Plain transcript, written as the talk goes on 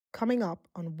coming up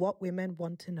on What Women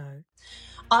Want to Know.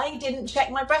 I didn't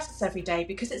check my breasts every day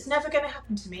because it's never going to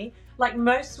happen to me. Like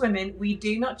most women, we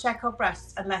do not check our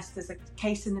breasts unless there's a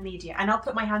case in the media. And I'll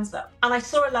put my hands up. And I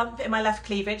saw a lump in my left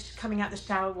cleavage coming out the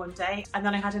shower one day. And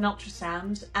then I had an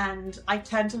ultrasound and I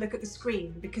turned to look at the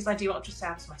screen because I do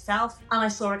ultrasounds myself. And I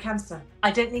saw a cancer. I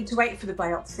didn't need to wait for the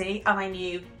biopsy. And I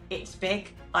knew it's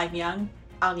big, I'm young,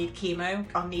 I'll need chemo,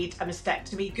 I'll need a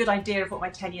mastectomy, good idea of what my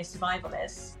 10-year survival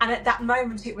is. And at that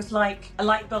moment, it was like a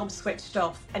light bulb switched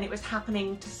off and it was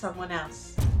happening to someone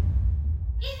else.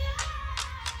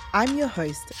 I'm your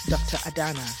host, Dr.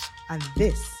 Adana, and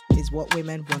this is What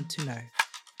Women Want to Know,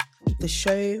 the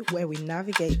show where we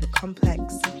navigate the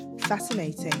complex,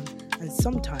 fascinating, and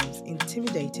sometimes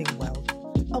intimidating world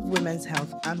of women's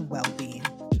health and well-being.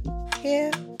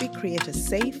 Here, we create a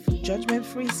safe,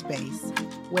 judgment-free space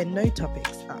where no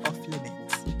topics are off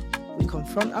limits. We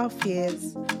confront our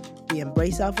fears, we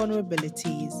embrace our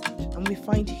vulnerabilities, and we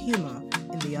find humor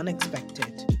in the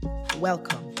unexpected.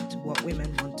 Welcome to What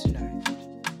Women Want to Know.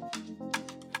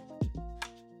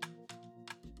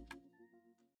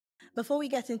 Before we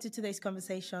get into today's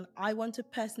conversation, I want to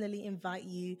personally invite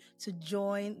you to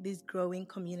join this growing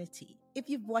community. If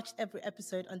you've watched every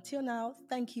episode until now,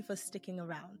 thank you for sticking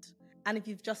around. And if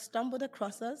you've just stumbled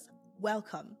across us,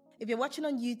 welcome. If you're watching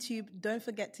on YouTube, don't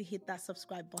forget to hit that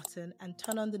subscribe button and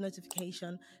turn on the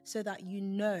notification so that you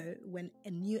know when a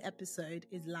new episode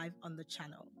is live on the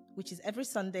channel, which is every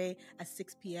Sunday at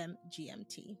 6 p.m.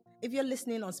 GMT. If you're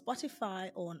listening on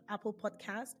Spotify or on Apple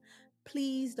Podcast,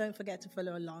 please don't forget to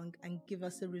follow along and give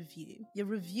us a review. Your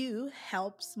review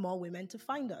helps more women to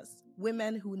find us,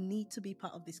 women who need to be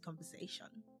part of this conversation.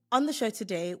 On the show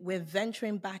today, we're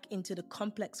venturing back into the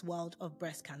complex world of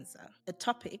breast cancer, a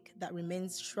topic that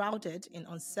remains shrouded in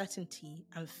uncertainty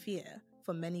and fear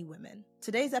for many women.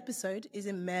 Today's episode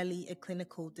isn't merely a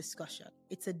clinical discussion.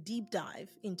 It's a deep dive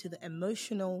into the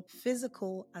emotional,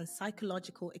 physical, and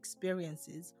psychological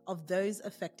experiences of those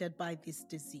affected by this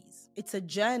disease. It's a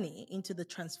journey into the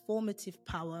transformative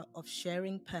power of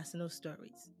sharing personal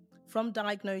stories, from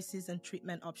diagnosis and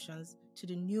treatment options to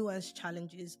the nuanced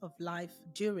challenges of life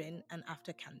during and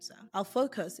after cancer. Our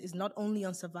focus is not only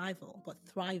on survival, but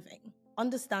thriving,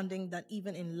 understanding that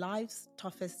even in life's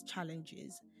toughest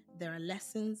challenges, there are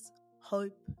lessons,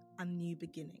 hope, and new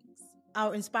beginnings.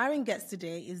 Our inspiring guest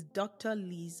today is Dr.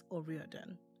 Liz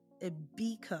O'Riordan, a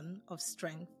beacon of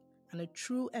strength and a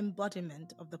true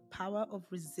embodiment of the power of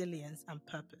resilience and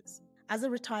purpose. As a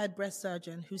retired breast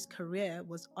surgeon whose career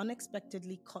was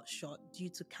unexpectedly cut short due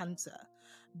to cancer,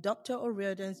 Dr.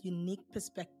 O'Riordan's unique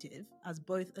perspective as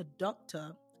both a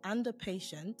doctor and a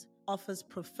patient offers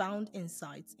profound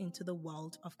insights into the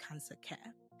world of cancer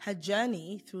care. Her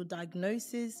journey through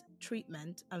diagnosis,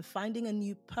 treatment, and finding a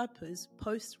new purpose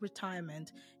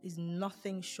post-retirement is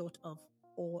nothing short of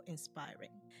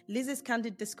awe-inspiring. Liz's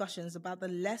candid discussions about the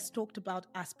less talked about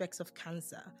aspects of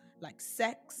cancer, like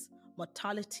sex,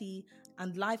 mortality,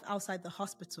 and life outside the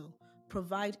hospital,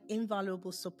 provide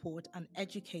invaluable support and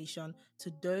education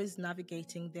to those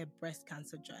navigating their breast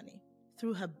cancer journey.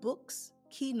 Through her books,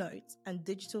 keynotes, and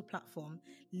digital platform,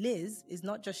 Liz is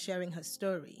not just sharing her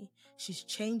story, she's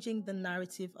changing the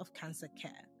narrative of cancer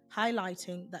care,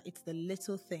 highlighting that it's the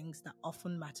little things that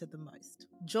often matter the most.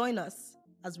 Join us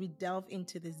as we delve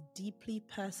into this deeply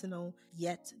personal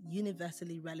yet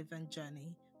universally relevant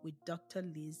journey with Dr.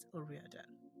 Liz O'Riordan.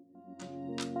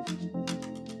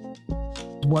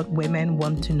 What Women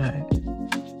Want to Know.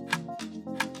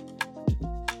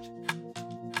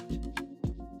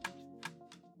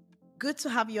 Good to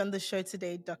have you on the show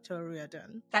today, Dr.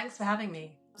 O'Riordan. Thanks for having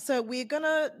me. So we're going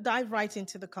to dive right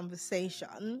into the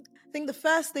conversation. I think the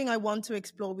first thing I want to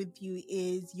explore with you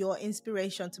is your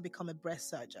inspiration to become a breast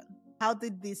surgeon. How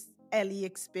did this early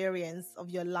experience of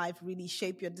your life really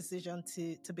shape your decision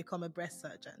to become a breast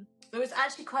surgeon? It was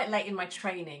actually quite late in my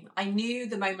training. I knew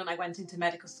the moment I went into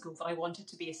medical school that I wanted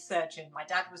to be a surgeon. My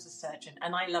dad was a surgeon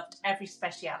and I loved every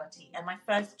speciality. And my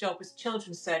first job was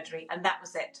children's surgery and that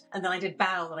was it. And then I did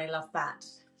bowel and I loved that.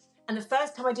 And the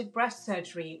first time I did breast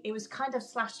surgery, it was kind of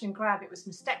slash and grab. It was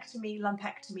mastectomy,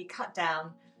 lumpectomy, cut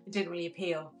down. It didn't really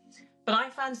appeal. But I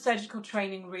found surgical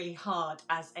training really hard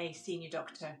as a senior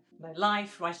doctor. No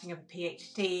life, writing up a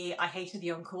PhD, I hated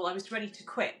the on-call, I was ready to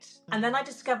quit. And then I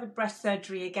discovered breast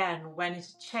surgery again when it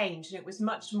had changed and it was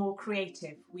much more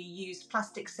creative. We used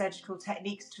plastic surgical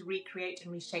techniques to recreate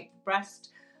and reshape the breast.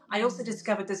 I also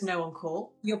discovered there's no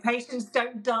on-call. Your patients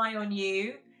don't die on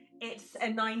you. It's a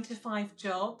 9-to-5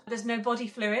 job. There's no body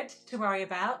fluid to worry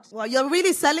about. Well, you're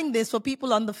really selling this for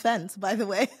people on the fence, by the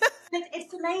way.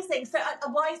 It's amazing. So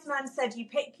a wise man said you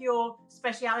pick your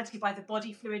speciality by the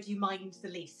body fluid you mind the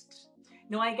least.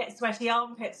 No, I get sweaty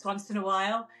armpits once in a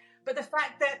while. But the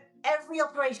fact that every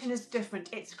operation is different,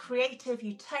 it's creative,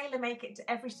 you tailor make it to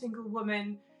every single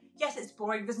woman. Yes, it's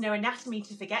boring. There's no anatomy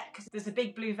to forget because there's a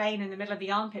big blue vein in the middle of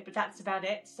the armpit, but that's about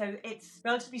it. So it's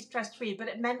relatively stress-free, but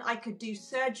it meant I could do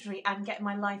surgery and get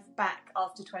my life back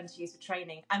after 20 years of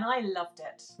training. And I loved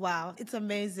it. Wow, it's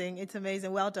amazing. It's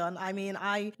amazing. Well done. I mean,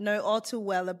 I know all too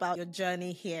well about your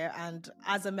journey here. And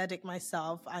as a medic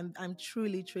myself, I'm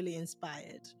truly, truly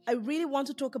inspired. I really want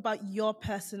to talk about your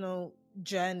personal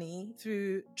journey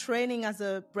through training as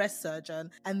a breast surgeon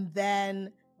and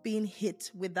then being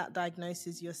hit with that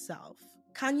diagnosis yourself.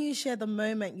 Can you share the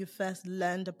moment you first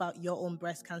learned about your own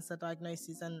breast cancer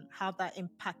diagnosis and how that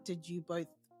impacted you both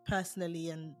personally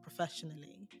and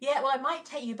professionally? Yeah, well, I might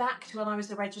take you back to when I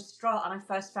was a registrar and I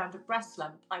first found a breast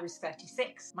lump. I was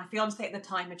 36. My fiance at the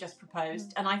time had just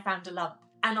proposed and I found a lump.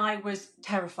 And I was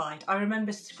terrified. I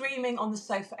remember screaming on the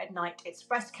sofa at night, it's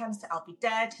breast cancer, I'll be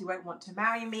dead, he won't want to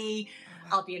marry me,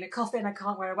 I'll be in a coffin, I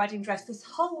can't wear a wedding dress. This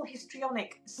whole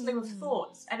histrionic slew of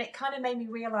thoughts. And it kind of made me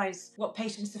realise what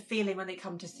patients are feeling when they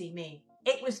come to see me.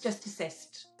 It was just a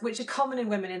cyst, which are common in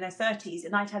women in their 30s.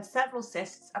 And I'd had several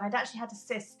cysts, and I'd actually had a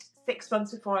cyst 6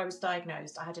 months before I was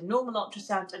diagnosed. I had a normal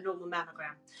ultrasound, a normal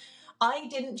mammogram. I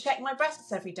didn't check my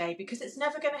breasts every day because it's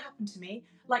never going to happen to me.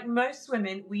 Like most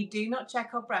women, we do not check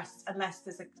our breasts unless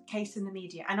there's a case in the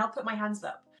media. And I'll put my hands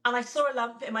up. And I saw a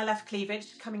lump in my left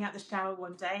cleavage coming out the shower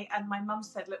one day. And my mum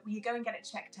said, look, will you go and get it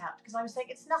checked out? Because I was saying,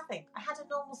 it's nothing. I had a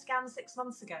normal scan 6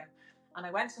 months ago. And I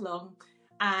went along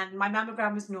and my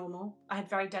mammogram was normal. I had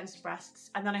very dense breasts.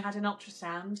 And then I had an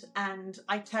ultrasound and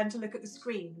I turned to look at the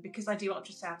screen because I do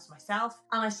ultrasounds myself.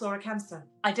 And I saw a cancer.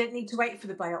 I didn't need to wait for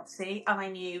the biopsy. And I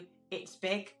knew it's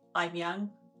big, I'm young,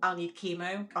 I'll need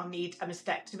chemo, I'll need a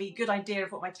mastectomy, good idea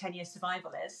of what my 10-year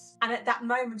survival is. And at that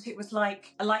moment, it was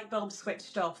like a light bulb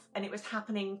switched off and it was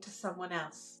happening to someone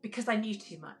else because I knew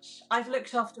too much. I've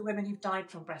looked after women who've died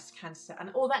from breast cancer and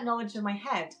all that knowledge in my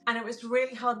head. And it was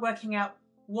really hard working out,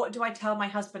 what do I tell my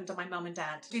husband and my mum and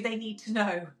dad? Do they need to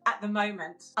know at the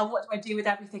moment? And what do I do with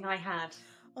everything I had?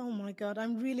 Oh my God,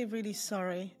 I'm really, really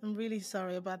sorry. I'm really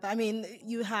sorry about that. I mean,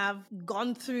 you have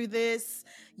gone through this,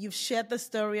 you've shared the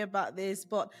story about this,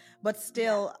 but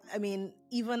still, I mean,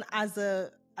 even as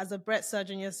a breast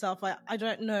surgeon yourself, I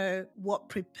don't know what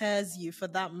prepares you for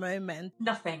that moment.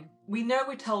 Nothing. We know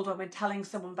we're told when we're telling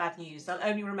someone bad news, they'll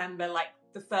only remember like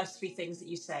the first 3 things that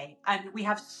you say. And we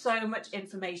have so much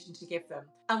information to give them.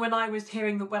 And when I was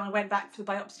hearing when I went back for the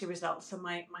biopsy results and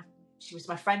she was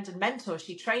my friend and mentor.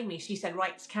 She trained me. She said,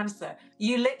 right, it's cancer.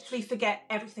 You literally forget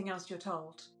everything else you're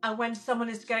told. And when someone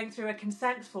is going through a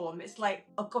consent form, it's like,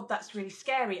 oh God, that's really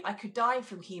scary. I could die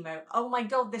from chemo. Oh my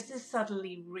God, this is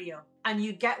suddenly real. And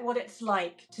you get what it's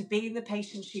like to be in the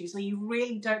patient's shoes where you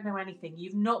really don't know anything.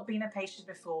 You've not been a patient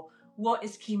before. What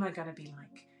is chemo going to be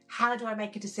like? How do I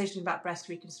make a decision about breast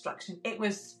reconstruction? It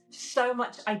was so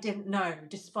much I didn't know,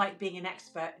 despite being an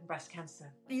expert in breast cancer.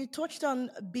 You touched on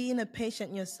being a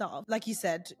patient yourself. Like you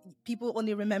said, people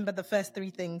only remember the first 3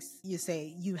 things you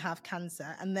say, you have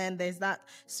cancer, and then there's that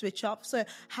switch off. So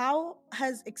how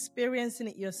has experiencing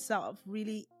it yourself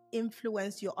really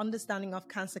influenced your understanding of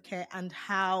cancer care and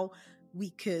how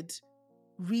we could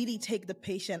really take the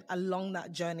patient along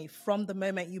that journey from the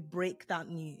moment you break that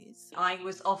news? I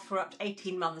was off for up to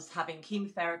 18 months having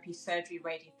chemotherapy, surgery,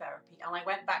 radiotherapy, and I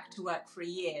went back to work for a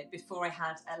year before I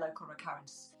had a local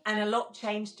recurrence. And a lot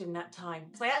changed in that time.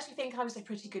 So I actually think I was a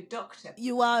pretty good doctor.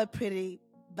 You are a pretty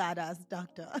badass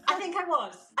doctor. I think I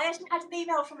was. I actually had an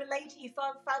email from a lady who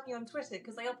found me on Twitter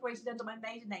because I operated under my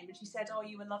maiden name and she said, oh,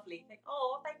 you were lovely. Like,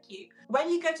 oh, thank you. When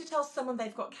you go to tell someone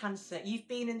they've got cancer, you've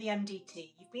been in the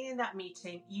MDT, you've been in that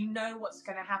meeting, you know what's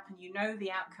going to happen, you know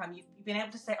the outcome, you've been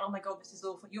able to say, oh my God, this is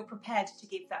awful. You're prepared to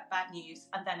give that bad news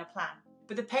and then a plan.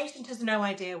 But the patient has no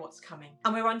idea what's coming.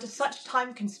 And we're under such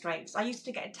time constraints. I used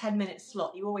to get a 10-minute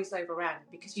slot. You always overran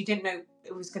because you didn't know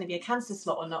it was going to be a cancer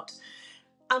slot or not.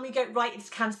 And we go, right, it's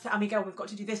cancer. And we go, we've got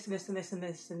to do this and this and this and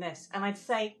this and this. And I'd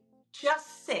say,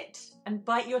 just sit and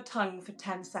bite your tongue for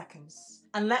 10 seconds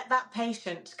and let that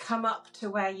patient come up to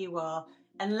where you are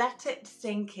and let it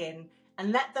sink in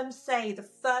and let them say the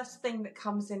first thing that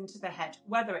comes into their head,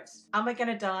 whether it's, am I going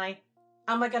to die?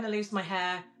 Am I going to lose my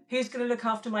hair? Who's going to look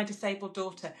after my disabled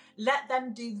daughter? Let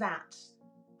them do that.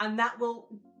 And that will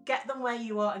get them where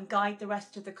you are and guide the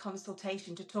rest of the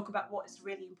consultation to talk about what is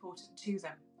really important to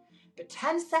them. But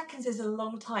 10 seconds is a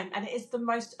long time and it is the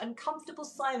most uncomfortable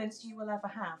silence you will ever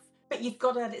have. But you've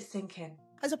got to let it sink in.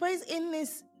 I suppose in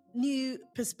this new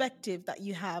perspective that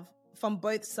you have from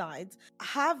both sides,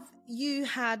 have you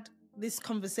had this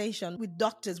conversation with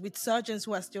doctors, with surgeons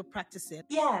who are still practicing?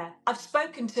 Yeah, I've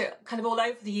spoken to kind of all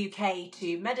over the UK,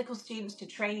 to medical students, to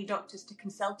trainee doctors, to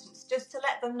consultants, just to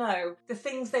let them know the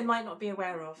things they might not be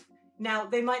aware of. Now,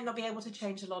 they might not be able to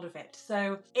change a lot of it.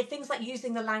 So things like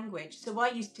using the language. So I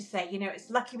used to say, it's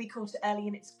lucky we caught it early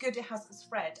and it's good it hasn't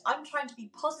spread. I'm trying to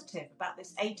be positive about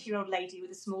this 80-year-old lady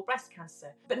with a small breast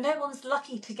cancer. But no one's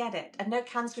lucky to get it, and no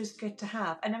cancer is good to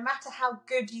have. And no matter how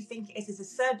good you think it is as a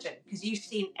surgeon, because you've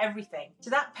seen everything,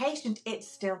 to that patient,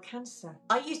 it's still cancer.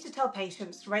 I used to tell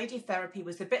patients radiotherapy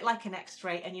was a bit like an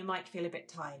X-ray and you might feel a bit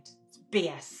tired. It's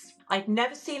BS. I'd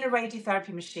never seen a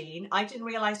radiotherapy machine. I didn't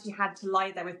realise you had to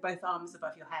lie there with both arms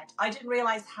above your head. I didn't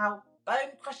realise how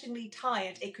bone-crushingly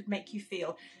tired it could make you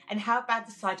feel and how bad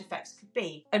the side effects could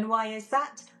be. And why is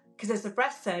that? Because as a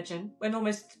breast surgeon, when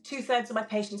almost 2/3 of my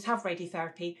patients have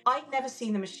radiotherapy, I'd never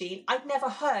seen the machine. I'd never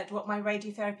heard what my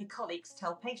radiotherapy colleagues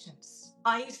tell patients.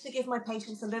 I used to give my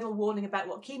patients a little warning about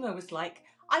what chemo was like.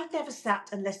 I'd never sat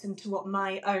and listened to what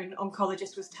my own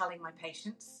oncologist was telling my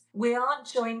patients. We aren't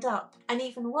joined up. And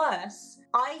even worse,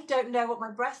 I don't know what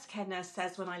my breast care nurse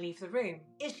says when I leave the room.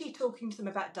 Is she talking to them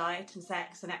about diet and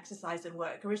sex and exercise and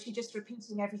work? Or is she just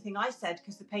repeating everything I said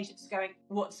because the patient's going,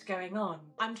 what's going on?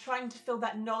 I'm trying to fill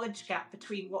that knowledge gap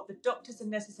between what the doctors and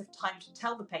nurses have time to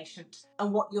tell the patient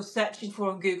and what you're searching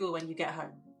for on Google when you get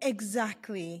home.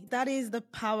 Exactly. That is the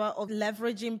power of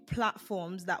leveraging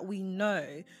platforms that we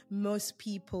know most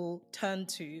people turn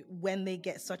to when they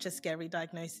get such a scary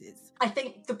diagnosis. I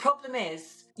think the problem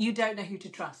is you don't know who to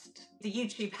trust. The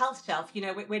YouTube health shelf,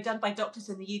 we're done by doctors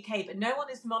in the UK, but no one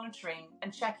is monitoring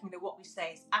and checking that what we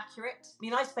say is accurate. I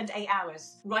mean, I spend 8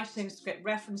 hours writing a script,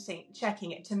 referencing,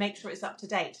 checking it to make sure it's up to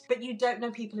date. But you don't know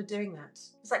people are doing that.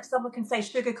 It's like someone can say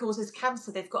sugar causes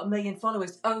cancer. They've got 1 million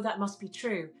followers. Oh, that must be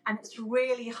true. And it's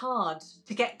really hard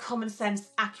to get common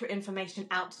sense, accurate information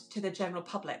out to the general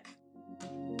public.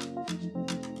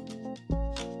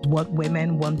 What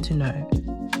women want to know.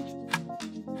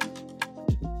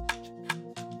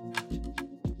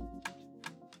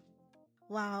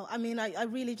 Wow. I mean, I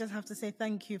really just have to say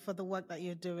thank you for the work that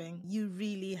you're doing. You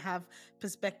really have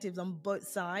perspectives on both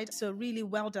sides. So really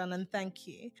well done and thank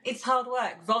you. It's hard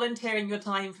work, volunteering your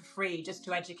time for free just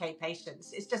to educate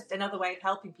patients. It's just another way of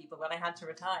helping people when I had to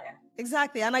retire.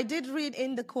 Exactly. And I did read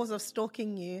in the course of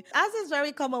stalking you, as is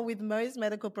very common with most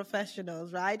medical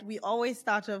professionals, right? We always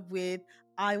start off with,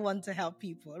 I want to help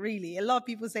people. Really, a lot of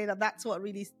people say that that's what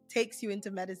really takes you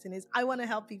into medicine is I want to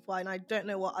help people and I don't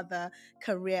know what other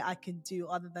career I could do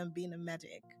other than being a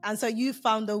medic. And so you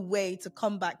found a way to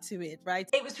come back to it, right?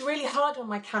 It was really hard when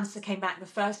my cancer came back the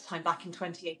first time back in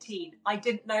 2018. I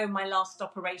didn't know my last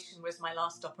operation was my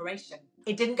last operation.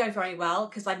 It didn't go very well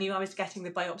because I knew I was getting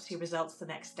the biopsy results the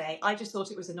next day. I just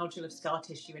thought it was a nodule of scar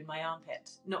tissue in my armpit,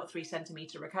 not a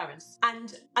 3-centimetre recurrence.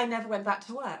 And I never went back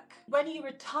to work. When you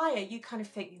retire, you kind of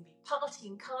think you'll be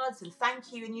partying cards and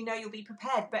thank you and you'll be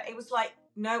prepared. But it was like,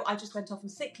 no, I just went off on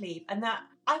sick leave and that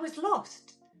I was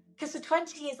lost. Because for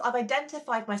 20 years, I've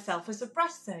identified myself as a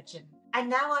breast surgeon. And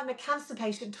now I'm a cancer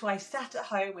patient who I sat at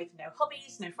home with no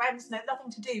hobbies, no friends, nothing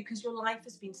to do because your life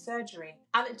has been surgery.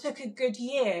 And it took a good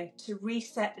year to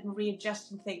reset and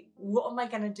readjust and think, what am I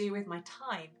going to do with my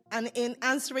time? And in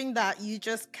answering that, you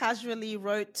just casually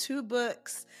wrote 2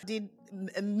 books, did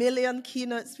 1 million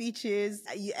keynote speeches,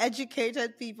 you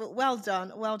educated people. Well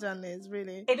done, Liz,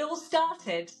 really. It all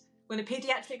started when a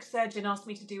paediatric surgeon asked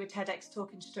me to do a TEDx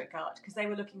talk in Stuttgart because they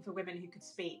were looking for women who could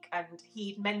speak and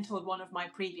he'd mentored one of my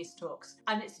previous talks.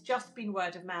 And it's just been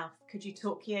word of mouth. Could you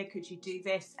talk here? Could you do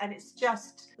this? And it's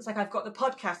like I've got the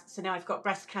podcast, so now I've got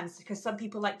breast cancer because some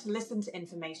people like to listen to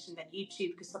information, then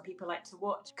YouTube because some people like to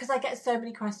watch. Because I get so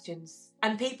many questions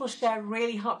and people share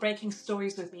really heartbreaking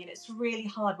stories with me and it's really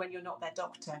hard when you're not their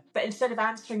doctor. But instead of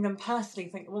answering them personally,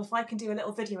 think, well, if I can do a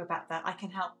little video about that, I can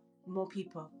help more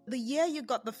people. The year you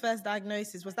got the first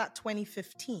diagnosis, was that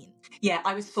 2015? Yeah,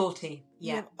 I was 40.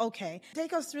 Yeah. Okay.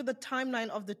 Take us through the timeline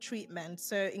of the treatment.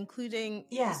 So including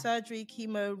surgery,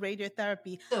 chemo,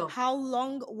 radiotherapy. Sure. How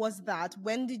long was that?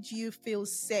 When did you feel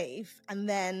safe? And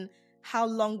then how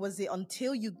long was it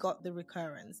until you got the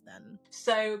recurrence then?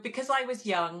 So because I was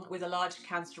young with a large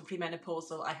cancer and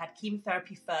premenopausal, I had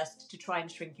chemotherapy first to try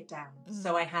and shrink it down.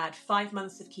 So I had 5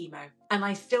 months of chemo and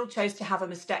I still chose to have a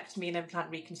mastectomy and implant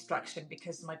reconstruction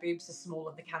because my boobs are small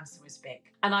and the cancer was big.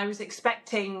 And I was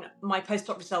expecting my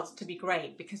post-op results to be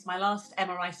great because my last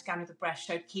MRI scan of the breast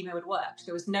showed chemo had worked.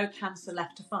 There was no cancer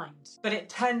left to find. But it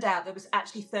turned out there was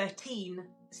actually 13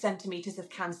 centimetres of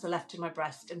cancer left in my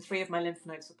breast and 3 of my lymph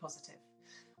nodes were positive,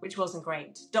 which wasn't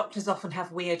great. Doctors often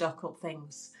have weird occult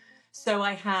things. So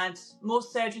I had more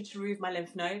surgery to remove my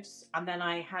lymph nodes, and then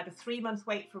I had a 3-month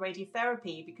wait for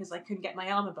radiotherapy because I couldn't get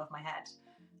my arm above my head.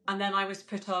 And then I was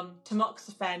put on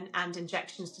tamoxifen and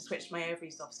injections to switch my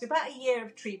ovaries off. So about a year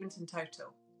of treatment in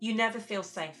total. You never feel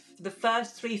safe. For the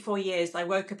first 3-4 years, I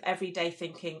woke up every day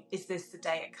thinking, is this the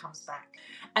day it comes back?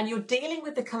 And you're dealing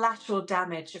with the collateral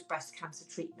damage of breast cancer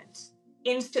treatment.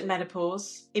 Instant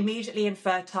menopause, immediately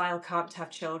infertile, can't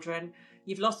have children.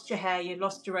 You've lost your hair, you've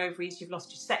lost your ovaries, you've lost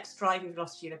your sex drive, you've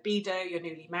lost your libido, you're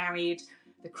newly married.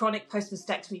 The chronic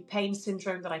post-mastectomy pain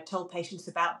syndrome that I told patients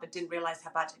about but didn't realise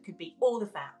how bad it could be, all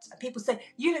of that. And people say,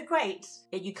 you look great,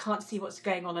 yet you can't see what's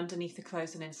going on underneath the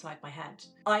clothes and inside my head.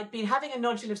 I'd been having a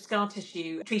nodule of scar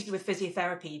tissue treated with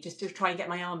physiotherapy just to try and get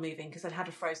my arm moving because I'd had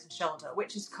a frozen shoulder,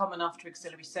 which is common after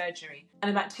axillary surgery.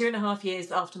 And about 2.5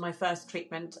 years after my first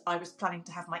treatment, I was planning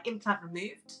to have my implant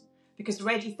removed because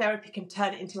radiotherapy can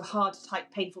turn it into a hard,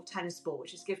 tight, painful tennis ball,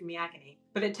 which has given me agony.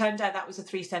 But it turned out that was a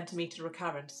 3-centimetre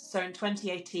recurrence. So in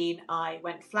 2018, I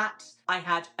went flat. I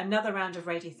had another round of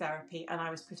radiotherapy and I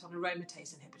was put on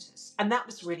aromatase inhibitors. And that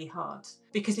was really hard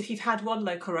because if you've had one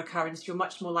local recurrence, you're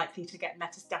much more likely to get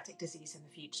metastatic disease in the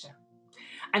future.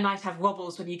 And I'd have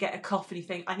wobbles when you get a cough and you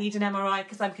think, I need an MRI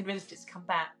because I'm convinced it's come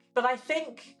back. But I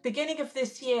think beginning of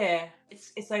this year,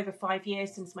 it's over 5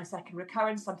 years since my second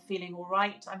recurrence. I'm feeling all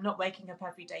right. I'm not waking up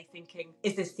every day thinking,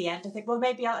 is this the end? I think, well,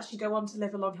 maybe I'll actually go on to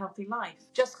live a long, healthy life.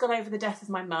 Just got over the death of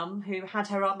my mum, who had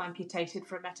her arm amputated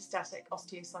for a metastatic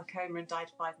osteosarcoma and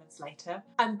died 5 months later.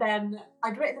 And then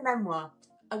I'd written a memoir.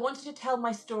 I wanted to tell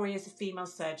my story as a female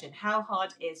surgeon, how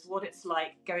hard it is, what it's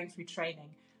like going through training.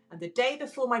 And the day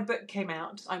before my book came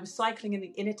out, I was cycling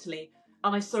in Italy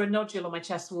and I saw a nodule on my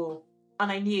chest wall.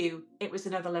 And I knew it was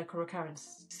another local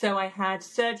recurrence. So I had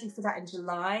surgery for that in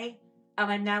July,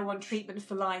 and I'm now on treatment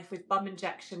for life with bum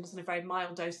injections and a very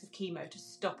mild dose of chemo to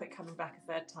stop it coming back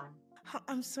a third time.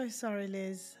 I'm so sorry,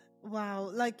 Liz.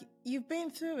 Wow, like you've been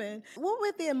through it. What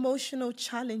were the emotional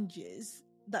challenges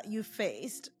that you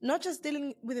faced? Not just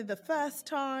dealing with it the first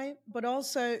time, but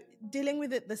also dealing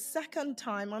with it the second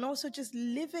time, and also just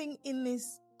living in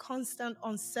this constant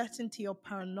uncertainty or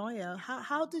paranoia.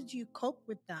 How did you cope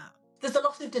with that? There's a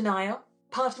lot of denial.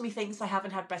 Part of me thinks I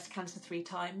haven't had breast cancer 3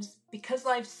 times. Because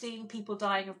I've seen people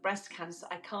dying of breast cancer,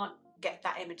 I can't get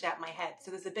that image out of my head.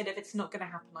 So there's a bit of, it's not going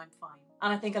to happen, I'm fine.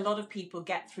 And I think a lot of people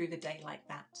get through the day like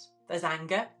that. There's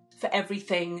anger for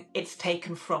everything it's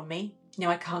taken from me. You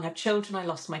know, I can't have children, I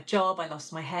lost my job, I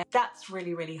lost my hair. That's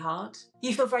really, really hard.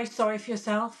 You feel very sorry for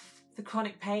yourself. The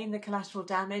chronic pain, the collateral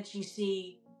damage, you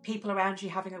see people around you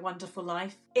having a wonderful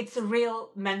life. It's a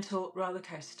real mental roller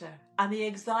coaster. And the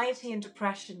anxiety and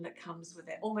depression that comes with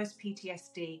it, almost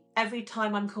PTSD. Every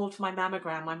time I'm called for my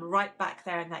mammogram, I'm right back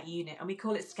there in that unit. And we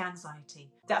call it scanxiety,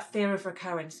 that fear of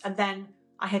recurrence. And then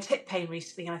I had hip pain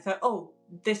recently and I thought, oh,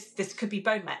 this could be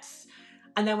bone mets.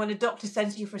 And then when a doctor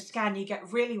sends you for a scan, you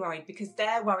get really worried because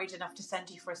they're worried enough to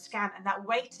send you for a scan. And that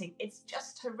waiting, it's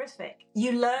just horrific.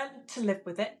 You learn to live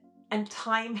with it and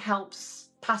time helps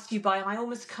pass you by. And I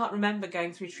almost can't remember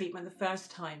going through treatment the first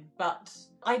time, but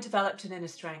I developed an inner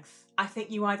strength. I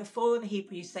think you either fall in a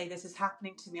heap or you say, this is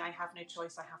happening to me, I have no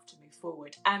choice, I have to move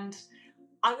forward. And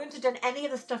I wouldn't have done any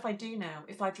of the stuff I do now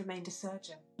if I'd remained a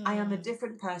surgeon. I am a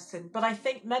different person, but I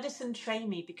think medicine trained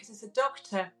me because as a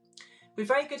doctor, we're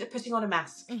very good at putting on a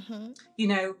mask. Mm-hmm. You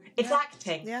know, it's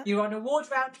acting. Yeah. You're on a ward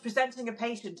round presenting a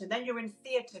patient, and then you're in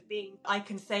theatre being, I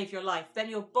can save your life. Then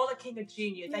you're bollocking a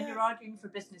junior. Then you're arguing for a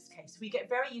business case. We get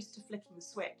very used to flicking the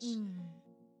switch.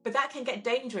 But that can get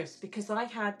dangerous because I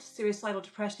had suicidal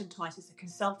depression twice as a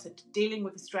consultant, dealing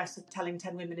with the stress of telling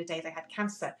 10 women a day they had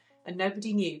cancer, and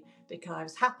nobody knew because I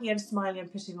was happy and smiling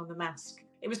and putting on the mask.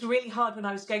 It was really hard when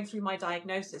I was going through my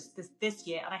diagnosis this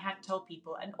year and I hadn't told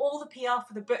people. And all the PR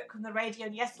for the book and the radio,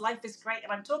 and yes, life is great,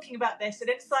 and I'm talking about this, and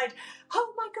inside,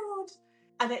 oh my God.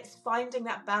 And it's finding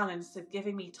that balance of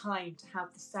giving me time to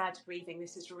have the sad grieving,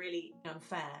 this is really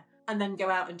unfair, and then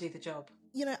go out and do the job.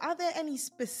 You know, are there any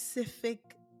specific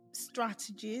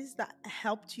strategies that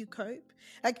helped you cope?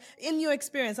 Like in your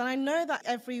experience, and I know that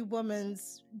every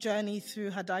woman's journey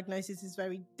through her diagnosis is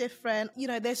very different. You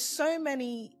know, there's so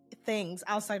many things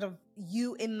outside of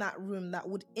you in that room that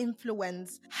would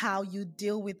influence how you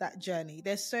deal with that journey.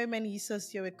 There's so many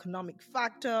socioeconomic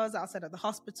factors outside of the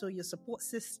hospital, your support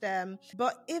system.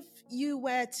 But if you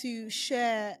were to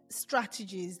share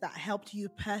strategies that helped you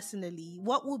personally,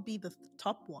 what would be the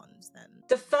top ones then?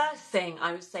 The first thing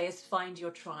I would say is find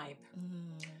your tribe.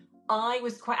 I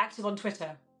was quite active on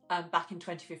Twitter. back in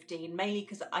 2015, mainly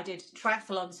because I did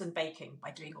triathlons and baking.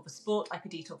 By doing all the sport, I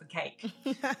could eat all the cake.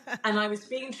 And I was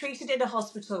being treated in a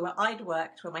hospital where I'd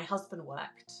worked, where my husband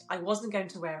worked. I wasn't going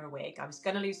to wear a wig. I was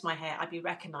going to lose my hair. I'd be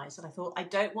recognised. And I thought, I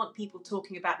don't want people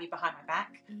talking about me behind my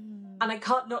back. And I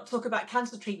can't not talk about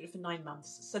cancer treatment for 9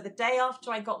 months. So the day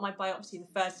after I got my biopsy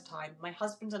the first time, my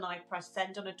husband and I pressed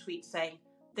send on a tweet saying,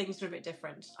 things are a bit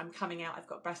different. I'm coming out. I've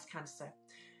got breast cancer.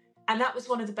 And that was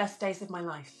one of the best days of my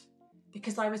life,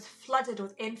 because I was flooded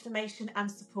with information and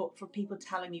support from people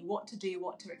telling me what to do,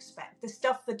 what to expect. The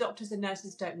stuff the doctors and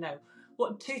nurses don't know.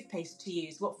 What toothpaste to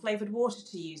use, what flavoured water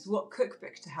to use, what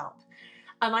cookbook to help.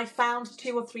 And I found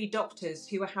 2 or 3 doctors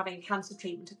who were having cancer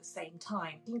treatment at the same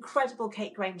time. The incredible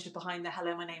Kate Granger behind the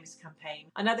Hello, My Name is campaign.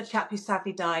 Another chap who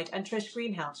sadly died, and Trish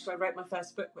Greenhouse, who I wrote my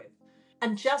first book with.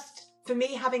 And just for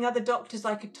me, having other doctors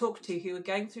I could talk to who were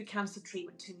going through cancer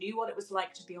treatment, who knew what it was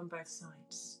like to be on both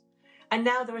sides. And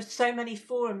now there are so many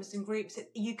forums and groups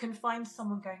that you can find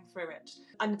someone going through it.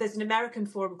 And there's an American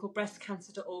forum called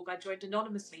breastcancer.org. I joined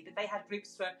anonymously, but they had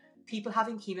groups for people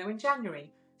having chemo in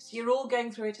January. So you're all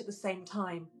going through it at the same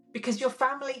time, because your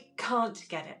family can't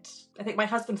get it. I think my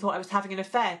husband thought I was having an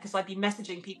affair because I'd be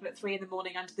messaging people at 3 a.m.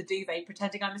 under the duvet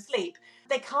pretending I'm asleep.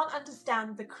 They can't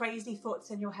understand the crazy thoughts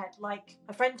in your head. Like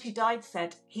a friend who died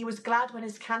said he was glad when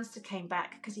his cancer came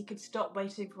back because he could stop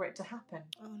waiting for it to happen.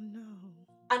 Oh no.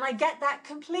 And I get that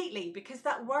completely, because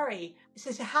that worry.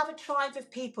 So to have a tribe of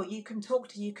people you can talk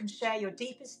to, you can share your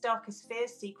deepest, darkest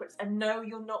fears, secrets, and know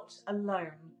you're not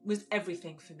alone was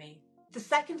everything for me. The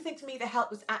second thing to me that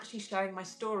helped was actually sharing my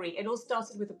story. It all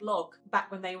started with a blog back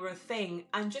when they were a thing,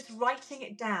 and just writing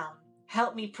it down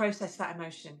helped me process that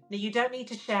emotion. Now, you don't need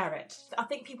to share it. I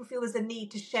think people feel there's a need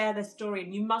to share their story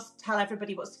and you must tell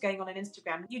everybody what's going on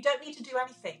Instagram. You don't need to do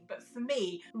anything. But for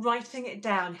me, writing it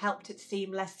down helped it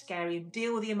seem less scary and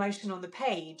deal with the emotion on the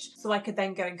page, so I could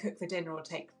then go and cook for dinner or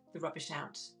take the rubbish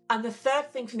out. And the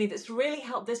third thing for me that's really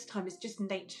helped this time is just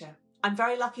nature. I'm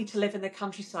very lucky to live in the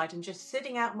countryside, and just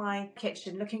sitting out my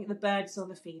kitchen, looking at the birds on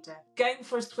the feeder, going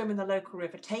for a swim in the local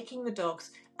river, taking the dogs,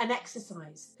 and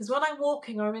exercise. Because when I'm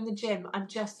walking or I'm in the gym, I'm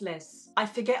just Liz. I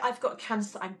forget I've got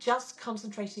cancer. I'm just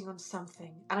concentrating on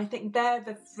something. And I think they're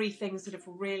the 3 things that have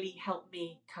really helped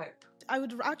me cope. I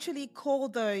would actually call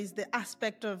those the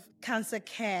aspect of cancer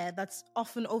care that's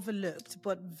often overlooked,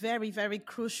 but very, very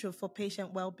crucial for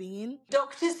patient well-being.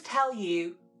 Doctors tell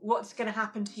you what's going to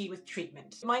happen to you with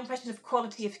treatment. My impression of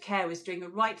quality of care was doing the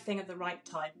right thing at the right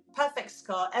time. Perfect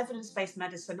scar, evidence-based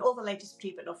medicine, all the latest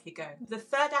treatment, off you go. The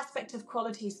third aspect of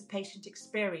quality is the patient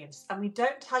experience. And we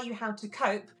don't tell you how to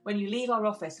cope when you leave our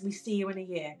office and we see you in a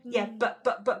year. Yeah,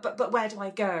 but where do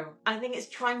I go? And I think it's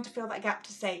trying to fill that gap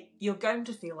to say, you're going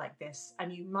to feel like this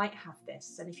and you might have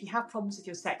this. And if you have problems with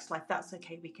your sex life, that's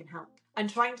okay, we can help. And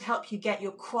trying to help you get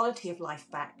your quality of life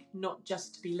back, not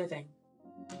just to be living.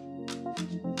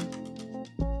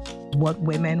 What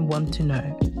women want to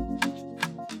know.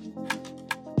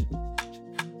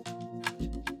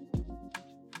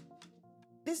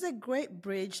 This is a great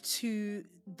bridge to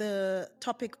the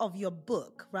topic of your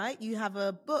book, right? You have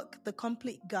a book, The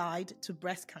Complete Guide to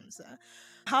Breast Cancer.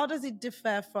 How does it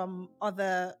differ from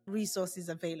other resources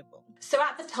available? So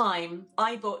at the time,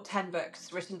 I bought 10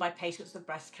 books written by patients with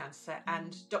breast cancer,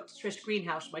 and Dr. Trish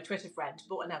Greenhouse, my Twitter friend,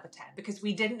 bought another 10 because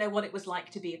we didn't know what it was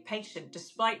like to be a patient,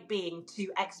 despite being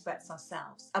 2 experts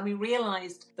ourselves. And we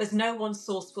realised there's no one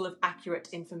source full of accurate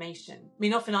information. I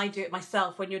mean, often I do it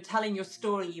myself. When you're telling your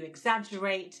story, you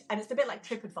exaggerate, and it's a bit like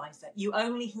TripAdvisor. You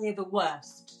only hear the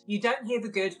worst. You don't hear the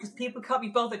good because people can't be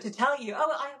bothered to tell you,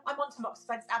 oh, I'm on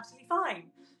tamoxifen, it's absolutely fine.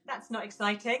 That's not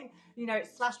exciting. You know,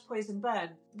 it's slash, poison, burn.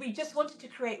 We just wanted to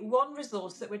create one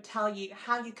resource that would tell you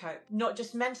how you cope, not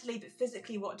just mentally, but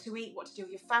physically, what to eat, what to do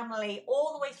with your family,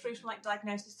 all the way through from like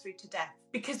diagnosis through to death.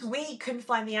 Because we couldn't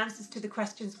find the answers to the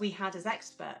questions we had as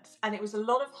experts. And it was a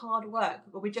lot of hard work,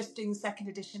 but we're just doing the 2nd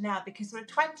edition now because there are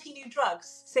 20 new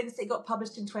drugs since it got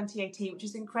published in 2018, which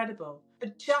is incredible.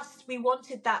 But just, we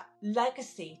wanted that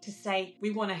legacy to say,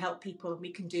 we want to help people and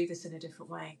we can do this in a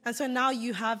different way. And so now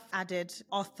you have added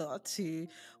author to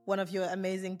one of your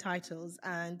amazing titles,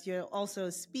 and you're also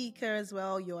a speaker as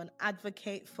well. You're an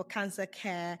advocate for cancer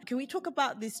care. Can we talk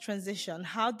about this transition?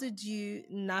 How did you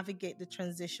navigate the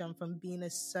transition from being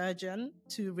a surgeon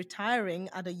to retiring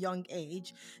at a young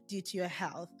age due to your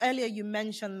health? Earlier, you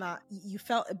mentioned that you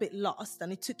felt a bit lost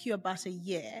and it took you about a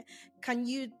year. Can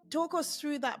you talk us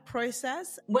through that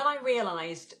process? When I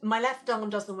realised my left arm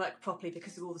doesn't work properly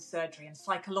because of all the surgery, and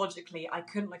psychologically I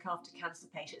couldn't look after cancer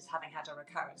patients having had a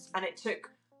recurrence, and it took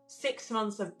 6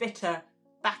 months of bitter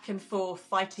back and forth,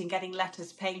 fighting, getting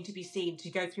letters, paying to be seen, to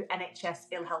go through NHS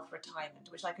ill health retirement,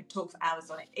 which I could talk for hours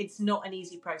on it. It's not an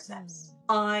easy process.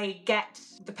 I get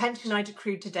the pension I'd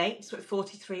accrued to date, so at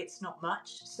 43 it's not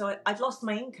much. So I'd lost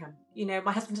my income. You know,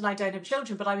 my husband and I don't have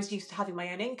children, but I was used to having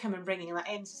my own income and bringing that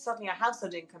in. So suddenly our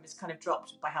household income is kind of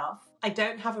dropped by half. I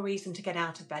don't have a reason to get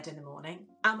out of bed in the morning.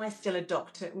 Am I still a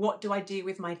doctor? What do I do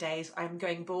with my days? I'm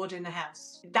going bored in the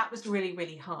house. That was really,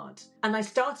 really hard. And I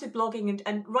started blogging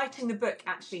and writing the book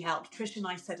actually helped. Trish and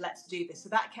I said, let's do this. So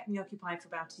that kept me occupied for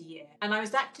about a year. And I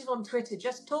was active on Twitter,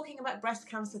 just talking about breast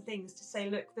cancer things to say,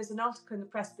 look, there's an article in the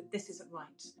press, but this isn't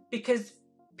right. Because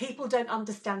people don't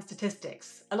understand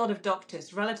statistics. A lot of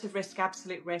doctors, relative risk,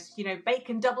 absolute risk. You know,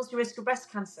 bacon doubles your risk of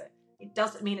breast cancer. It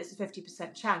doesn't mean it's a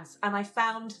 50% chance. And I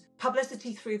found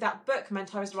publicity through that book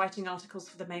meant I was writing articles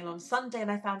for the Mail on Sunday,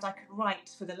 and I found I could write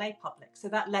for the lay public. So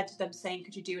that led to them saying,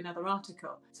 could you do another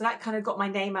article? So that kind of got my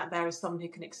name out there as someone who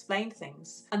can explain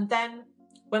things. And then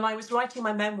when I was writing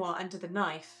my memoir, Under the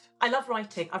Knife, I love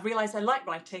writing. I've realised I like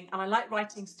writing, and I like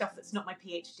writing stuff that's not my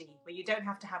PhD, where you don't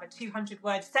have to have a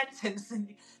 200-word sentence.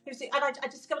 And I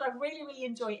discovered I really, really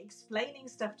enjoy explaining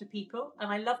stuff to people,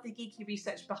 and I love the geeky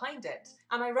research behind it.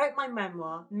 And I wrote my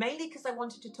memoir mainly because I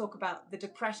wanted to talk about the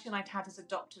depression I'd had as a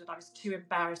doctor that I was too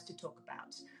embarrassed to talk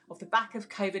about. Off the back of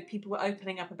COVID, people were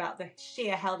opening up about the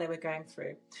sheer hell they were going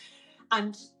through.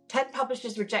 And 10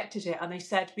 publishers rejected it, and they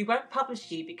said, we won't publish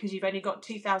you because you've only got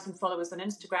 2,000 followers on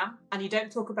Instagram and you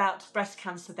don't talk about breast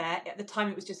cancer there. At the time,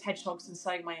 it was just hedgehogs and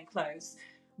sewing my own clothes.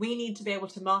 We need to be able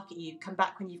to market you. Come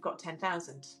back when you've got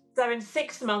 10,000. So in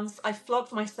 6 months, I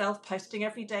flogged myself, posting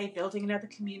every day, building another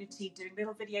community, doing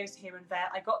little videos here and there.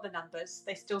 I got the numbers.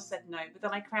 They still said no, but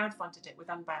then I crowdfunded it with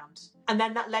Unbound. And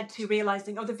then that led to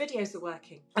realising, oh, the videos are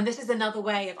working. And this is another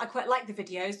way of, I quite like the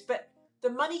videos, but the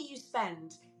money you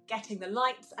spend getting the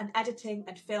lights and editing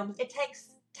and films, it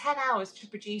takes 10 hours to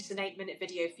produce an 8-minute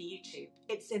video for YouTube.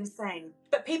 It's insane.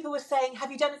 But people were saying,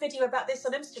 have you done a video about this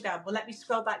on Instagram? Well, let me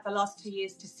scroll back the last 2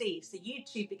 years to see. So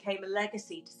YouTube became a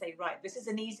legacy to say, right, this is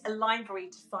a library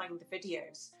to find the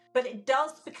videos. But it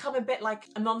does become a bit like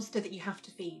a monster that you have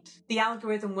to feed. The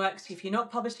algorithm works. If you're not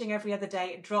publishing every other day,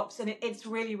 it drops, and it's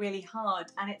really, really hard.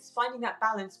 And it's finding that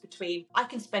balance between, I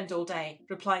can spend all day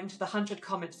replying to the 100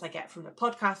 comments I get from the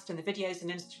podcast and the videos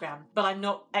and Instagram, but I'm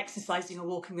not exercising or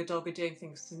walking the dog or doing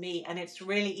things for me. And it's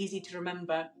really easy to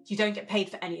remember, you don't get paid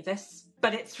for any of this.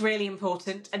 But it's really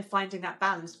important, and finding that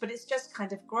balance. But it's just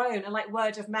kind of grown, and like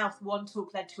word of mouth, one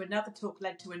talk led to another talk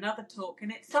led to another talk,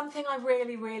 and it's something I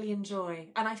really, really enjoy.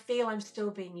 And I feel I'm still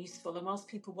being useful, and whilst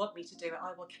people want me to do it,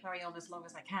 I will carry on as long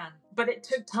as I can. But it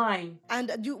took time.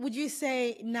 And would you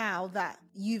say now that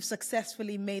you've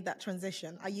successfully made that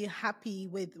transition, are you happy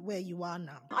with where you are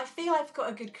now? I feel I've got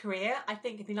a good career. I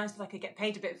think it'd be nice if I could get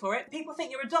paid a bit for it. People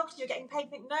think you're a doctor, you're getting paid. I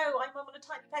think, no, I'm on a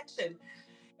tiny pension.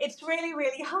 It's really,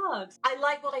 really hard. I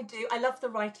like what I do. I love the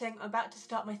writing. I'm about to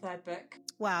start my 3rd book.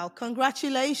 Wow,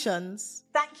 congratulations.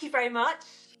 Thank you very much.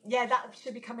 Yeah, that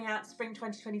should be coming out spring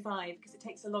 2025 because it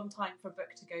takes a long time for a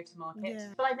book to go to market. Yeah.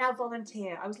 But I now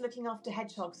volunteer. I was looking after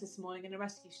hedgehogs this morning in a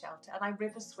rescue shelter, and I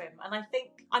river swim. And I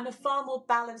think I'm a far more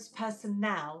balanced person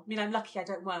now. I mean, I'm lucky I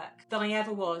don't work than I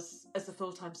ever was as a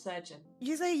full-time surgeon.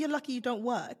 You say you're lucky you don't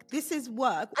work. This is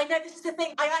work. I know, this is the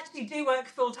thing. I actually do work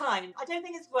full-time. I don't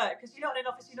think it's work because you're not in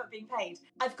an office, you're not being paid.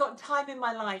 I've got time in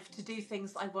my life to do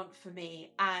things I want for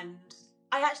me, and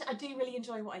I do really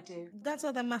enjoy what I do. That's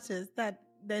all that matters, that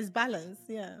there's balance,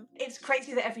 yeah. It's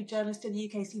crazy that every journalist in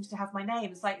the UK seems to have my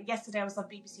name. It's like yesterday I was on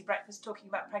BBC Breakfast talking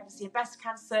about pregnancy and breast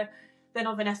cancer, then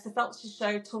on Vanessa Feltz's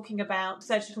show talking about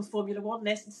surgical Formula One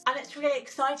lists. And it's really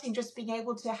exciting just being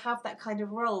able to have that kind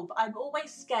of role. But I'm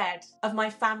always scared of my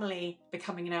family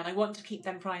becoming known. I want to keep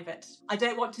them private. I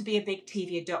don't want to be a big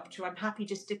TV doctor. I'm happy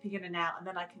just dipping in and out, and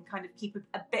then I can kind of keep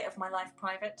a bit of my life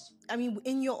private. I mean,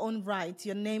 in your own right,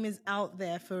 your name is out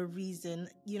there for a reason.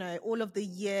 You know, all of the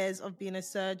years of being a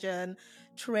surgeon,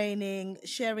 training,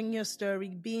 sharing your story,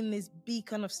 being this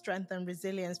beacon of strength and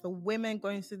resilience for women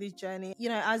going through this journey. You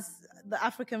know, as the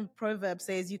African proverb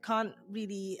says, you can't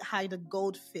really hide a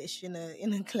goldfish in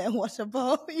a clear water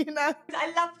bowl, you know?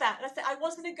 I love that. I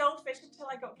wasn't a goldfish until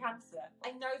I got cancer.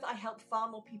 I know that I help far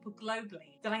more people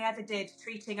globally than I ever did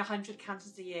treating 100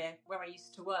 cancers a year where I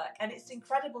used to work. And it's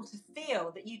incredible to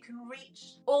feel that you can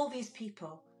reach all these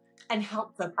people and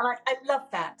help them. And I love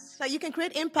that. So you can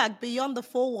create impact beyond the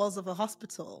four walls of a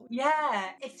hospital.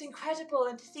 Yeah, it's incredible.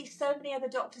 And to see so many other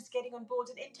doctors getting on board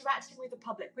and interacting with the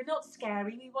public. We're not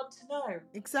scary, we want to know.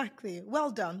 Exactly.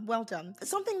 Well done. Well done.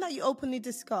 Something that you openly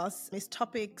discuss is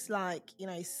topics like,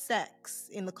 sex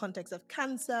in the context of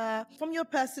cancer. From your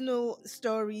personal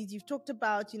stories, you've talked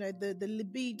about, the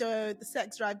libido, the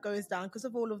sex drive goes down because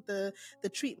of all of the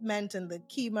treatment and the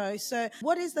chemo. So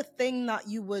what is the thing that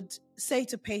you would say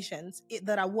to patients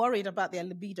that are worried about their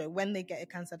libido when they get a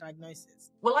cancer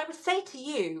diagnosis? Well, I would say to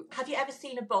you, have you ever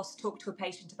seen a boss talk to a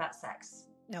patient about sex?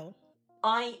 No.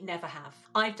 I never have.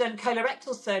 I've done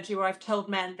colorectal surgery where I've told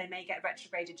men they may get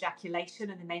retrograde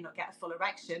ejaculation and they may not get a full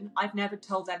erection. I've never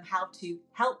told them how to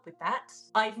help with that.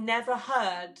 I've never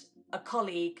heard a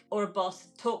colleague or a boss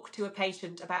talk to a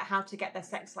patient about how to get their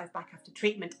sex life back after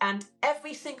treatment. And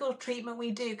every single treatment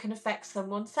we do can affect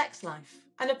someone's sex life.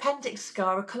 An appendix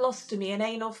scar, a colostomy, an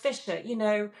anal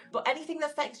fissure, but anything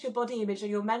that affects your body image or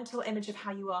your mental image of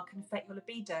how you are can affect your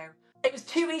libido. It was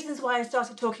 2 reasons why I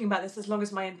started talking about this as long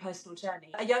as my own personal journey.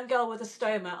 A young girl with a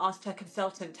stoma asked her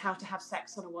consultant how to have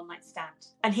sex on a one-night stand.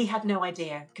 And he had no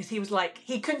idea because he was like,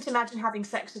 he couldn't imagine having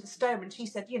sex with a stoma. And she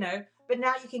said, but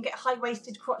now you can get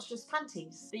high-waisted crotchless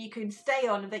panties that you can stay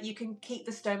on and that you can keep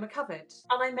the stoma covered.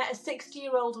 And I met a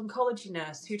 60-year-old oncology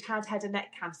nurse who'd had head and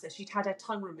neck cancer. She'd had her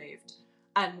tongue removed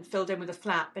and filled in with a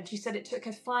flap, and she said it took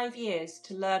her 5 years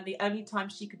to learn the only time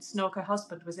she could snog her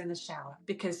husband was in the shower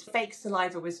because fake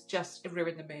saliva was just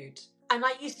ruin the mood. And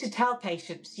I used to tell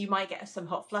patients, you might get some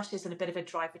hot flushes and a bit of a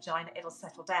dry vagina, it'll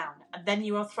settle down. And then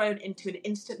you are thrown into an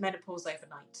instant menopause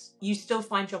overnight. You still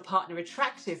find your partner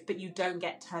attractive, but you don't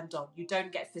get turned on. You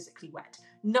don't get physically wet.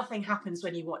 Nothing happens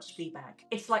when you watch Fleabag.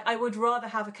 It's like I would rather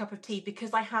have a cup of tea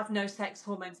because I have no sex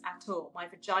hormones at all. My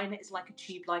vagina is like a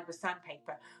tube lined with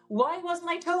sandpaper. Why wasn't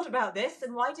I told about this?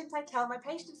 And why didn't I tell my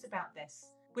patients about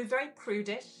this? We're very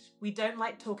prudish. We don't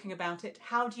like talking about it.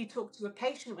 How do you talk to a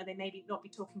patient when they maybe not be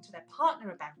talking to their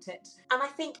partner about it? And I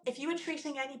think if you were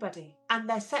treating anybody and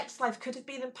their sex life could have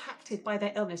been impacted by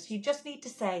their illness, you just need to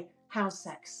say, how's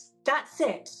sex? That's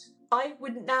it. I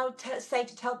would now say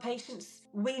to tell patients,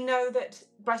 we know that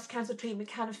breast cancer treatment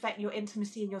can affect your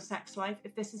intimacy and your sex life.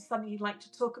 If this is something you'd like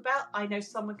to talk about, I know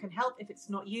someone can help if it's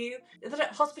not you.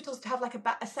 Hospitals to have like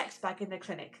a sex bag in their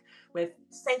clinic with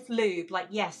safe lube, like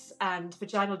Yes, and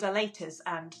vaginal dilators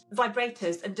and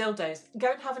vibrators and dildos.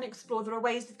 Go and have an explore. There are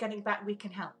ways of getting back. We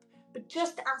can help. But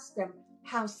just ask them,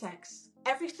 how's sex?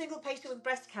 Every single patient with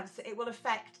breast cancer, it will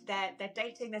affect their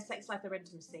dating, their sex life, their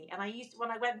intimacy. And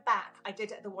when I went back, I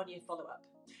did it at the 1 year follow-up.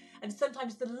 And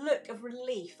sometimes the look of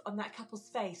relief on that couple's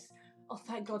face, oh,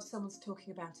 thank God someone's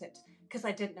talking about it, because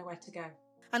I didn't know where to go.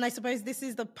 And I suppose this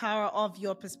is the power of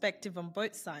your perspective on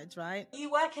both sides, right? You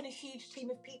work in a huge team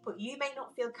of people. You may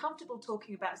not feel comfortable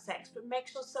talking about sex, but make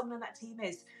sure someone on that team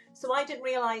is. So I didn't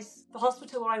realise the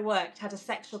hospital where I worked had a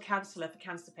sexual counsellor for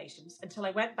cancer patients until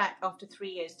I went back after 3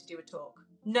 years to do a talk.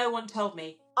 No one told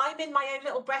me. I'm in my own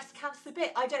little breast cancer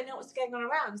bit. I don't know what's going on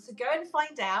around. So go and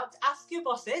find out. Ask your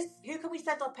bosses. Who can we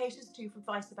send our patients to for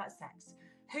advice about sex?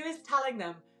 Who is telling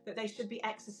them that they should be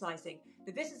exercising?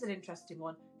 Now, this is an interesting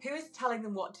one. Who is telling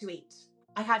them what to eat?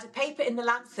 I had a paper in The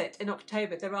Lancet in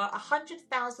October. There are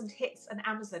 100,000 hits on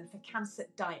Amazon for cancer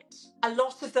diet. A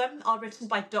lot of them are written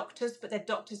by doctors, but they're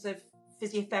doctors of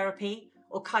physiotherapy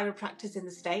or chiropractors in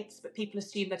the States, but people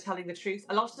assume they're telling the truth.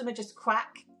 A lot of them are just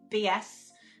quack, BS,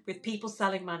 with people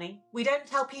selling money. We don't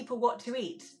tell people what to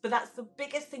eat, but that's the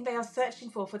biggest thing they are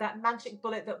searching for that magic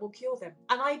bullet that will cure them.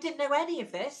 And I didn't know any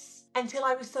of this until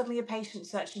I was suddenly a patient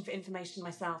searching for information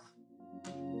myself.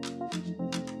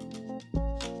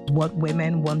 What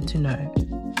women want to know.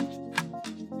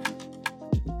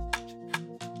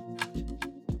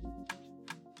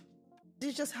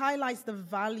 It just highlights the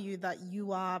value that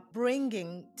you are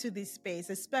bringing to this space,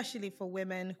 especially for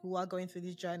women who are going through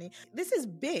this journey. This is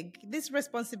big. This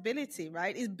responsibility,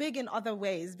 right, is big in other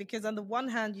ways, because on the one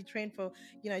hand, you train for,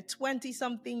 20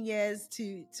 something years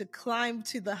to climb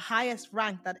to the highest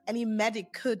rank that any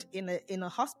medic could in a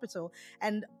hospital.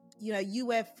 And you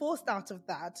were forced out of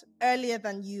that earlier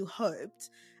than you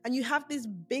hoped. And you have this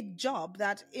big job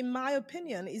that, in my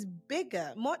opinion, is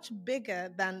bigger, much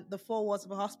bigger than the four walls of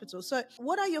a hospital. So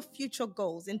what are your future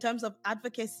goals in terms of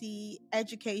advocacy,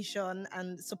 education,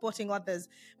 and supporting others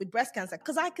with breast cancer?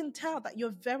 Because I can tell that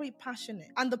you're very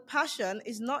passionate. And the passion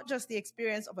is not just the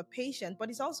experience of a patient, but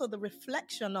it's also the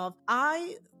reflection of,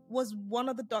 I was one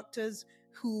of the doctors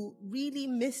who really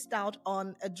missed out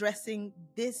on addressing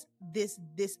this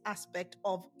aspect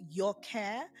of your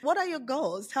care? What are your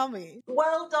goals? Tell me.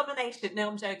 World domination. No,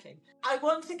 I'm joking. I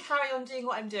want to carry on doing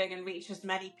what I'm doing and reach as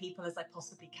many people as I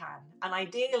possibly can. And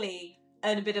ideally,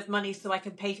 earn a bit of money so I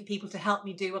can pay for people to help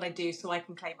me do what I do so I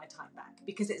can claim my time back,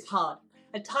 because it's hard.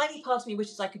 A tiny part of me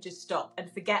wishes I could just stop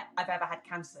and forget I've ever had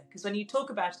cancer, because when you talk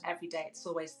about it every day, it's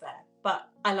always there. But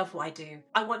I love what I do.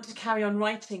 I want to carry on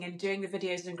writing and doing the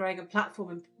videos and growing a platform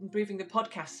and improving the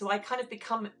podcast, so I kind of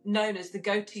become known as the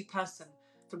go-to person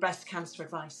for breast cancer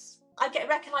advice. I get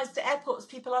recognised at airports,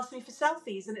 people ask me for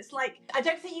selfies, and it's like, I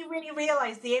don't think you really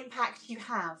realise the impact you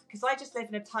have, because I just live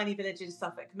in a tiny village in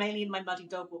Suffolk, mainly in my muddy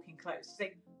dog walking clothes. You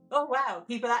think, oh wow,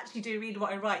 people actually do read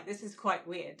what I write. This is quite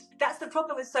weird. That's the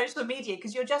problem with social media,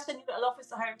 because you're just in your little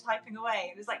office at home typing away,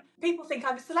 and it's like, people think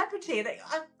I'm a celebrity.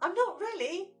 I'm not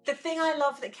really. The thing I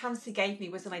love that cancer gave me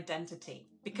was an identity.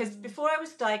 Because before I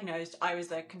was diagnosed, I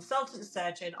was a consultant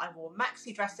surgeon. I wore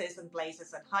maxi dresses and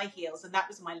blazers and high heels, and that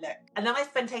was my look. And then I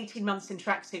spent 18 months in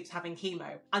tracksuits having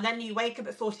chemo. And then you wake up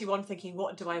at 41 thinking,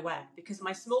 what do I wear? Because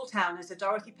my small town is a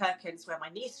Dorothy Perkins where my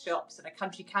niece shops and a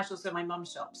country casuals where my mum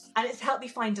shops. And it's helped me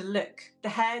find a look. The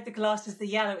hair, the glasses, the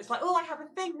yellow. It's like, oh, I have a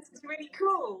thing. This is really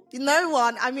cool. No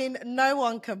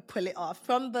one can pull it off.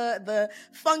 From the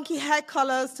funky hair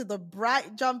colors to the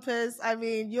bright jumpers. I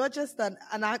mean, you're just an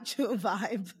actual vibe.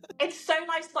 It's so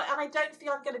nice, and I don't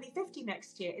feel I'm going to be 50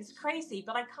 next year. It's crazy,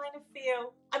 but I kind of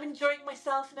feel I'm enjoying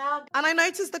myself now. And I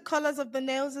noticed the colours of the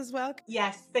nails as well.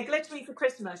 Yes, they're glittery for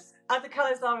Christmas. Other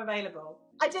colours are available.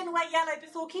 I didn't wear yellow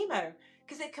before chemo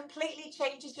because it completely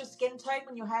changes your skin tone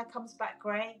when your hair comes back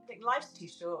grey. I think life's too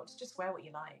short. Just wear what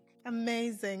you like.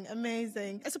 Amazing.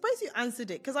 I suppose you answered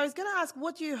it, because I was going to ask,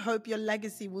 what do you hope your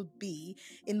legacy will be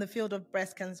in the field of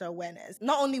breast cancer awareness?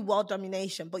 Not only world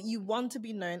domination, but you want to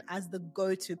be known as the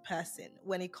go-to person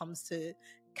when it comes to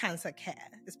cancer care,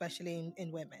 especially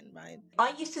in women, right?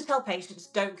 I used to tell patients,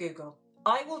 don't Google.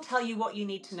 I will tell you what you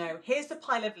need to know. Here's a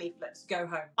pile of leaflets. Go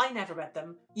home. I never read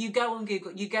them. You go on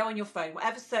Google. You go on your phone,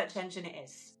 whatever search engine it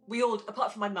is. We all,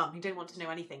 apart from my mum, who didn't want to know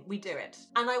anything, we do it.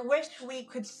 And I wish we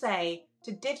could say,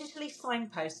 to digitally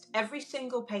signpost every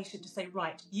single patient to say,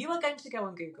 right, you are going to go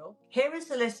on Google. Here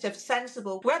is a list of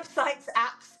sensible websites,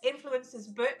 apps,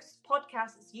 influencers, books,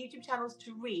 podcasts, YouTube channels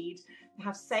to read that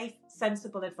have safe,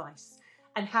 sensible advice.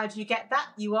 And how do you get that?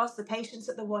 You ask the patients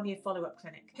at the 1-year follow-up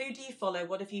clinic. Who do you follow?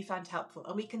 What have you found helpful?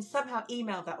 And we can somehow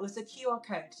email that with a QR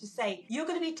code to say, you're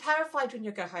going to be terrified when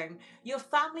you go home. Your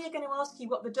family are going to ask you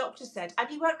what the doctor said, and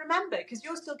you won't remember because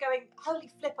you're still going,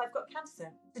 holy flip, I've got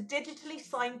cancer. To digitally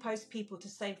signpost people to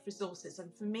safe resources,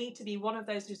 and for me to be one of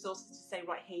those resources to say,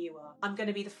 right, here you are. I'm going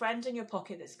to be the friend in your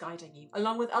pocket that's guiding you,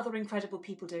 along with other incredible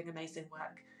people doing amazing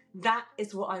work. That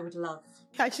is what I would love.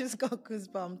 I just got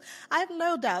goosebumps. I have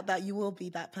no doubt that you will be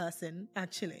that person,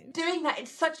 actually. Doing that, it's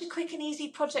such a quick and easy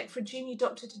project for a junior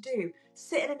doctor to do.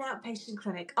 Sit in an outpatient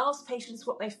clinic, ask patients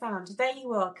what they found. There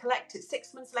you are, collect it.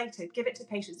 6 months later, give it to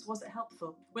patients. Was it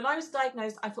helpful? When I was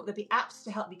diagnosed, I thought there'd be apps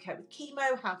to help me cope with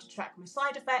chemo, how to track my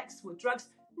side effects, with drugs.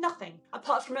 Nothing,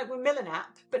 apart from a Macmillan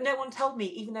app. But no one told me,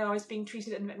 even though I was being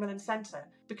treated at the Macmillan Centre,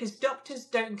 because doctors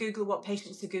don't Google what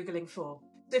patients are Googling for.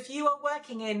 If you are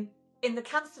working in the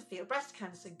cancer field, breast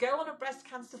cancer, go on a breast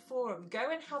cancer forum, go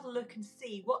and have a look and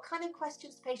see what kind of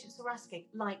questions patients are asking.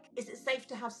 Like, is it safe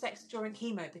to have sex during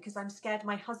chemo because I'm scared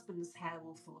my husband's hair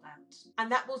will fall out?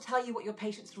 And that will tell you what your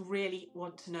patients really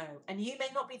want to know. And you may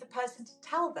not be the person to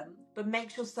tell them, but make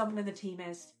sure someone in the team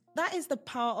is. That is the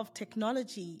power of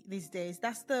technology these days.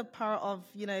 That's the power of,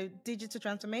 digital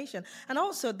transformation, and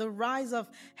also the rise of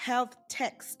health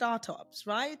tech startups,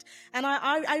 right? And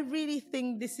I really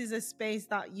think this is a space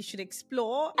that you should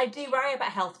explore. I do worry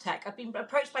about health tech. I've been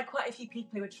approached by quite a few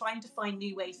people who are trying to find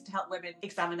new ways to help women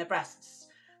examine their breasts.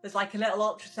 There's like a little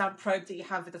ultrasound probe that you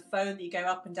have with a phone that you go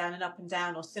up and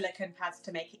down, or silicone pads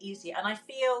to make it easier. And I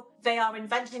feel they are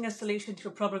inventing a solution to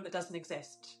a problem that doesn't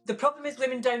exist. The problem is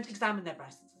women don't examine their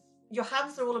breasts. Your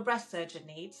hands are all a breast surgeon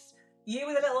needs. You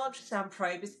with a little ultrasound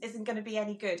probe isn't going to be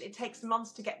any good. It takes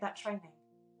months to get that training.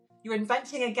 You're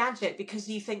inventing a gadget because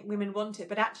you think women want it,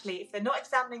 but actually, if they're not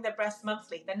examining their breasts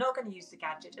monthly, they're not going to use the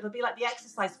gadget. It'll be like the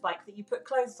exercise bike that you put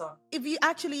clothes on. If you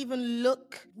actually even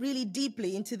look really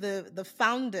deeply into the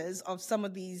founders of some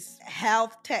of these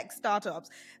health tech startups,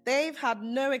 they've had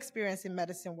no experience in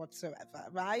medicine whatsoever,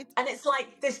 right? And it's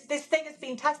like this thing has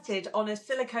been tested on a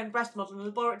silicone breast model in a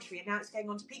laboratory, and now it's going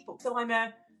on to people. So I'm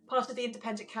a part of the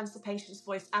Independent Cancer Patients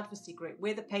Voice Advocacy Group.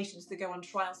 We're the patients that go on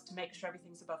trials to make sure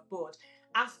everything's above board.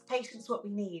 Ask patients what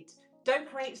we need. Don't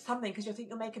create something because you think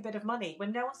you'll make a bit of money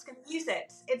when no one's going to use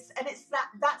it.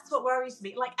 That's what worries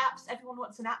me. Like apps, everyone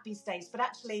wants an app these days, but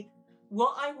actually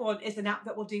what I want is an app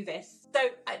that will do this. So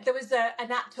there was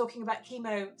an app talking about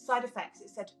chemo side effects. It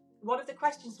said, one of the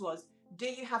questions was, do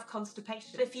you have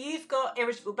constipation? If you've got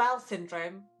irritable bowel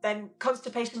syndrome, then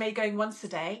constipation may be going once a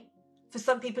day. For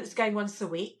some people, it's going once a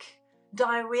week.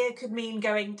 Diarrhea could mean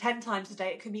going 10 times a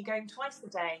day. It could be going twice a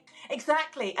day.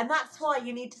 Exactly. And that's why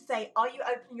you need to say, are you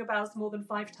opening your bowels more than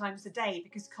 5 times a day?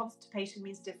 Because constipation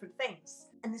means different things.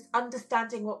 And it's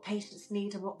understanding what patients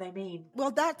need and what they mean.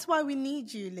 Well, that's why we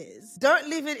need you, Liz. Don't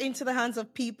leave it into the hands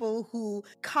of people who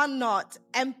cannot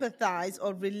empathize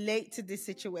or relate to this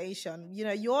situation. You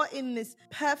know, you're in this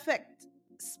perfect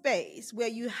space where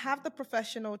you have the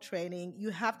professional training, you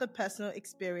have the personal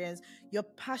experience, you're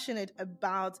passionate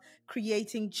about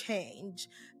creating change.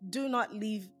 Do not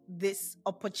leave this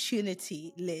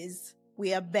opportunity, Liz.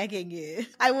 We are begging you.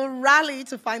 I will rally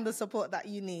to find the support that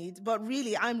you need, but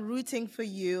really, I'm rooting for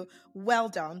you. Well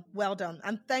done. Well done.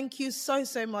 And thank you so,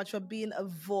 so much for being a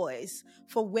voice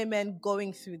for women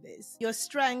going through this. Your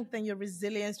strength and your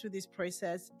resilience through this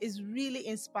process is really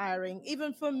inspiring,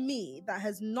 even for me that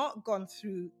has not gone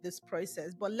through this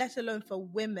process, but let alone for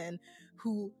women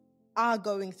who are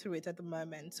going through it at the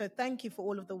moment. So thank you for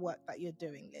all of the work that you're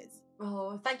doing, Liz.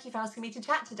 Oh, thank you for asking me to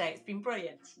chat today. It's been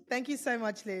brilliant. Thank you so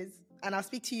much, Liz. And I'll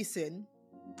speak to you soon.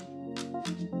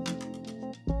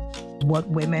 What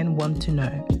women want to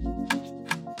know.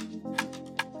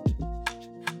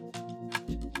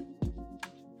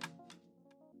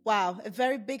 Wow, a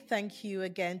very big thank you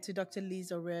again to Dr.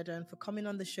 Liz O'Riordan for coming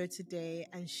on the show today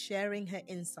and sharing her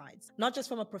insights, not just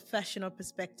from a professional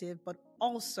perspective, but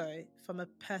also from a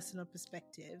personal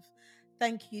perspective.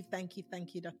 Thank you,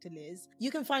 Dr. Liz. You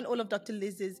can find all of Dr.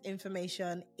 Liz's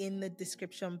information in the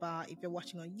description bar if you're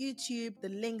watching on YouTube, the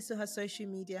links to her social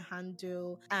media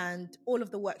handle, and all of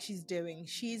the work she's doing.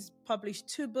 She's published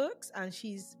 2 books and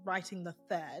she's writing the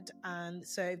 3rd. And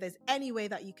so if there's any way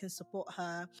that you can support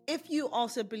her, if you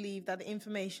also believe that the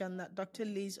information that Dr.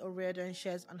 Liz O'Riordan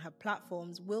shares on her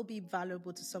platforms will be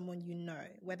valuable to someone you know,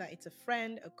 whether it's a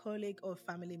friend, a colleague, or a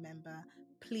family member,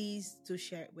 please do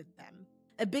share it with them.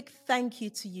 A big thank you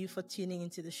to you for tuning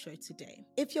into the show today.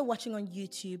 If you're watching on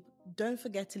YouTube, don't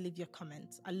forget to leave your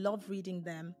comments. I love reading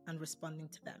them and responding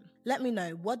to them. Let me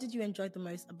know, what did you enjoy the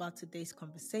most about today's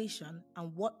conversation,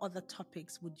 and what other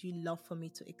topics would you love for me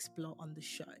to explore on the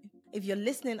show? If you're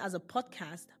listening as a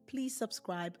podcast, please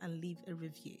subscribe and leave a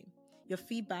review. Your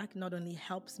feedback not only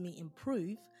helps me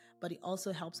improve, but it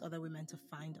also helps other women to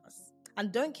find us.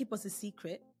 And don't keep us a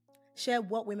secret. Share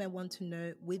what women want to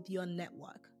know with your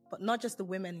network. But not just the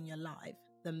women in your life,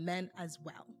 the men as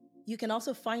well. You can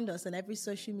also find us on every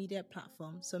social media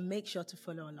platform, so make sure to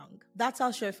follow along. That's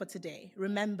our show for today.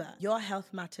 Remember, your health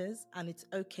matters and it's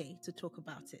okay to talk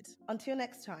about it. Until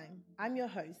next time, I'm your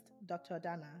host, Dr.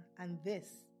 Adana, and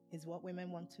this is What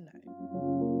Women Want to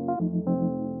Know.